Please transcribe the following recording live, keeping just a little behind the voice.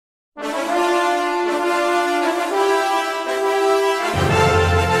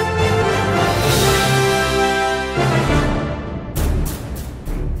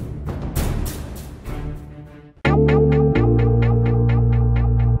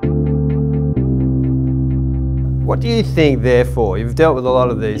What do you think, therefore, you've dealt with a lot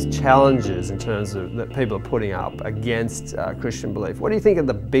of these challenges in terms of that people are putting up against Christian belief. What do you think are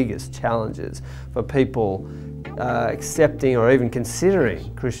the biggest challenges for people accepting or even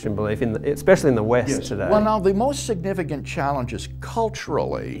considering Christian belief, especially in the West today? Well, now, the most significant challenges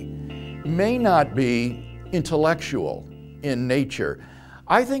culturally may not be intellectual in nature.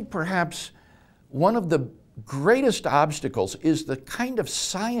 I think perhaps one of the greatest obstacles is the kind of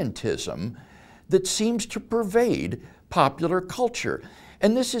scientism that seems to pervade popular culture.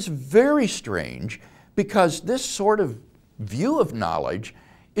 And this is very strange because this sort of view of knowledge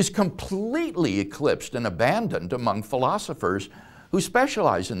is completely eclipsed and abandoned among philosophers who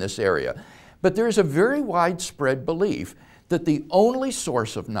specialize in this area. But there's a very widespread belief that the only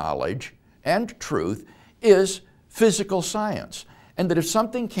source of knowledge and truth is physical science, and that if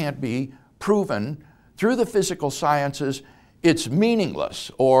something can't be proven through the physical sciences, it's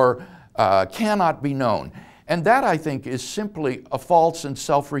meaningless or cannot be known. And that, I think, is simply a false and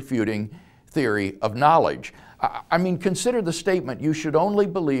self-refuting theory of knowledge. I mean, consider the statement, you should only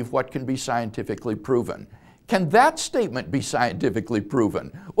believe what can be scientifically proven. Can that statement be scientifically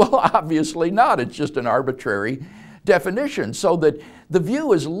proven? Well, obviously not. It's just an arbitrary definition, so that the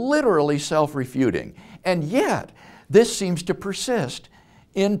view is literally self-refuting. And yet, this seems to persist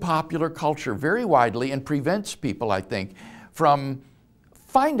in popular culture very widely and prevents people, I think, from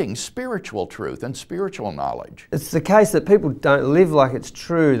finding spiritual truth and spiritual knowledge. It's the case that people don't live like it's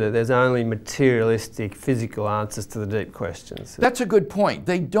true that there's only materialistic, physical answers to the deep questions. That's a good point.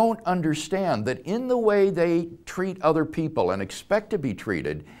 They don't understand that in the way they treat other people and expect to be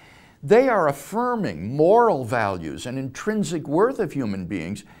treated, they are affirming moral values and intrinsic worth of human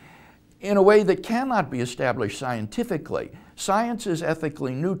beings in a way that cannot be established scientifically. Science is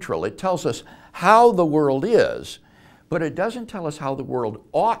ethically neutral. It tells us how the world is, but it doesn't tell us how the world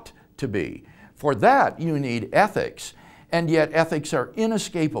ought to be. For that, you need ethics, and yet ethics are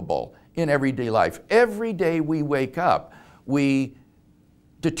inescapable in everyday life. Every day we wake up, we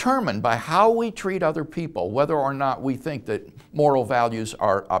determine by how we treat other people whether or not we think that moral values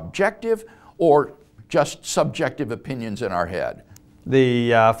are objective or just subjective opinions in our head.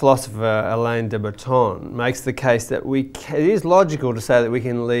 The philosopher Alain de Botton makes the case that it is logical to say that we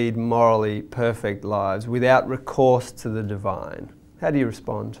can lead morally perfect lives without recourse to the divine. How do you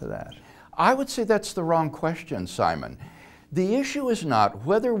respond to that? I would say that's the wrong question, Simon. The issue is not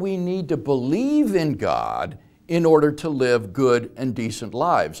whether we need to believe in God in order to live good and decent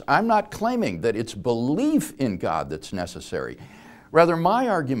lives. I'm not claiming that it's belief in God that's necessary. Rather, my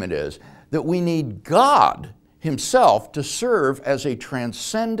argument is that we need God Himself to serve as a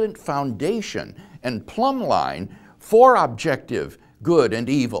transcendent foundation and plumb line for objective good and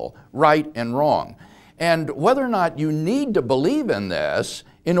evil, right and wrong. And whether or not you need to believe in this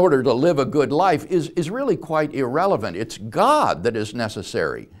in order to live a good life is really quite irrelevant. It's God that is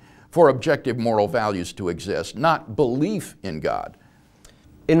necessary for objective moral values to exist, not belief in God.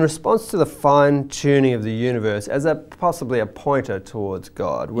 In response to the fine-tuning of the universe as possibly a pointer towards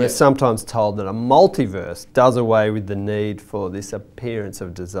God, we're sometimes told that a multiverse does away with the need for this appearance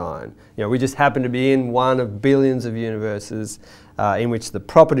of design. You know, we just happen to be in one of billions of universes in which the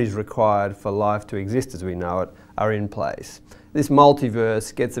properties required for life to exist as we know it are in place. This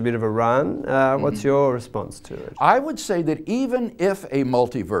multiverse gets a bit of a run. What's your response to it? I would say that even if a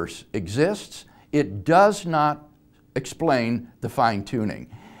multiverse exists, it does not explain the fine-tuning.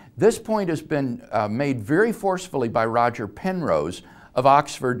 This point has been made very forcefully by Roger Penrose of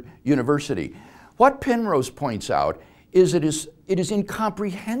Oxford University. What Penrose points out is it is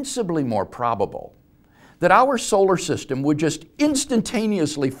incomprehensibly more probable that our solar system would just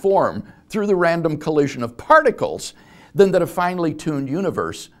instantaneously form through the random collision of particles than that a finely tuned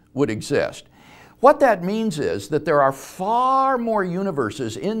universe would exist. What that means is that there are far more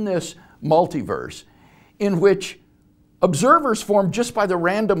universes in this multiverse in which observers form just by the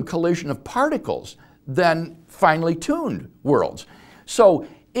random collision of particles than finely tuned worlds. So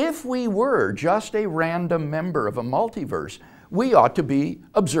if we were just a random member of a multiverse, we ought to be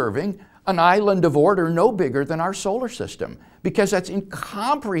observing an island of order no bigger than our solar system, because that's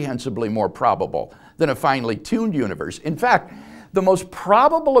incomprehensibly more probable than a finely tuned universe. In fact, the most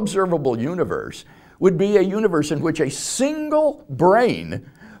probable observable universe would be a universe in which a single brain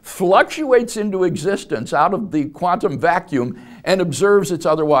fluctuates into existence out of the quantum vacuum and observes its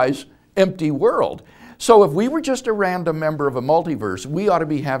otherwise empty world. So if we were just a random member of a multiverse, we ought to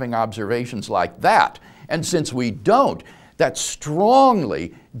be having observations like that. And since we don't, that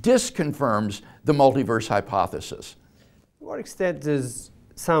strongly disconfirms the multiverse hypothesis. To what extent does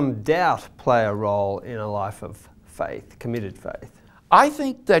some doubt play a role in a life of faith, committed faith? I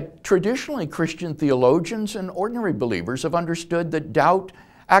think that traditionally Christian theologians and ordinary believers have understood that doubt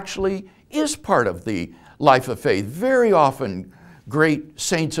actually is part of the life of faith. Very often great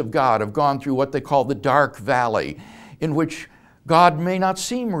saints of God have gone through what they call the dark valley, in which God may not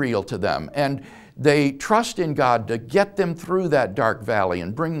seem real to them, and they trust in God to get them through that dark valley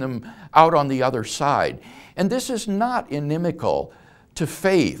and bring them out on the other side. And this is not inimical to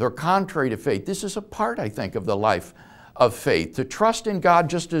faith or contrary to faith. This is a part, I think, of the life of faith, to trust in God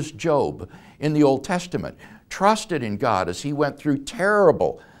just as Job in the Old Testament trusted in God as he went through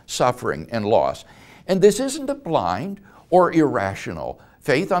terrible suffering and loss. And this isn't a blind or irrational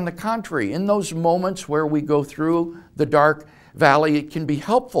faith. On the contrary, in those moments where we go through the dark valley, it can be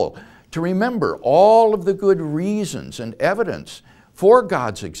helpful to remember all of the good reasons and evidence for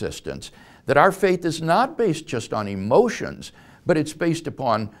God's existence, that our faith is not based just on emotions, but it's based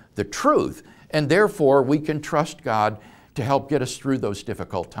upon the truth, and therefore we can trust God to help get us through those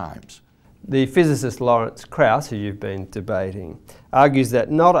difficult times. The physicist Lawrence Krauss, who you've been debating, argues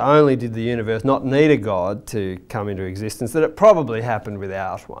that not only did the universe not need a God to come into existence, that it probably happened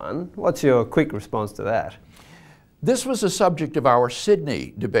without one. What's your quick response to that? This was the subject of our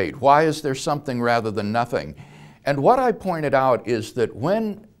Sydney debate. Why is there something rather than nothing? And what I pointed out is that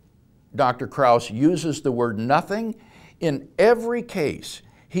when Dr. Krauss uses the word nothing, in every case,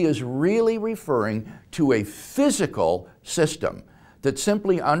 he is really referring to a physical system that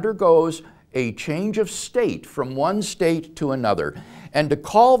simply undergoes a change of state from one state to another. And to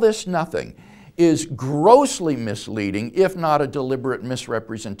call this nothing is grossly misleading, if not a deliberate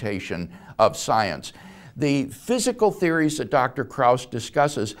misrepresentation of science. The physical theories that Dr. Krauss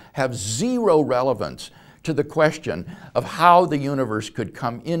discusses have zero relevance to the question of how the universe could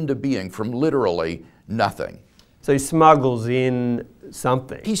come into being from literally nothing. So he smuggles in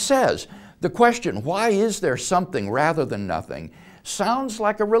something. He says, the question, why is there something rather than nothing, sounds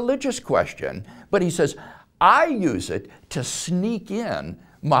like a religious question, but he says, I use it to sneak in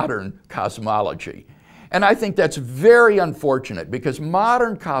modern cosmology. And I think that's very unfortunate, because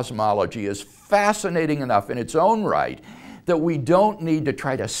modern cosmology is fascinating enough in its own right that we don't need to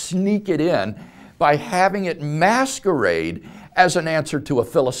try to sneak it in by having it masquerade as an answer to a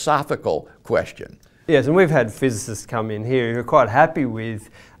philosophical question. Yes, and we've had physicists come in here who are quite happy with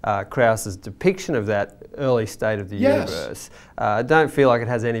Krauss's depiction of that early state of the universe. Don't feel like it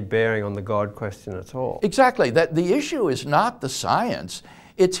has any bearing on the God question at all. Exactly. That the issue is not the science,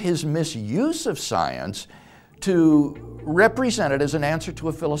 it's his misuse of science to represent it as an answer to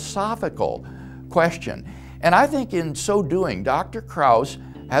a philosophical question. And I think in so doing, Dr. Krauss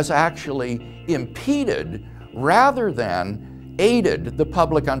has actually impeded rather than aided the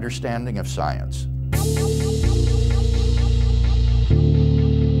public understanding of science.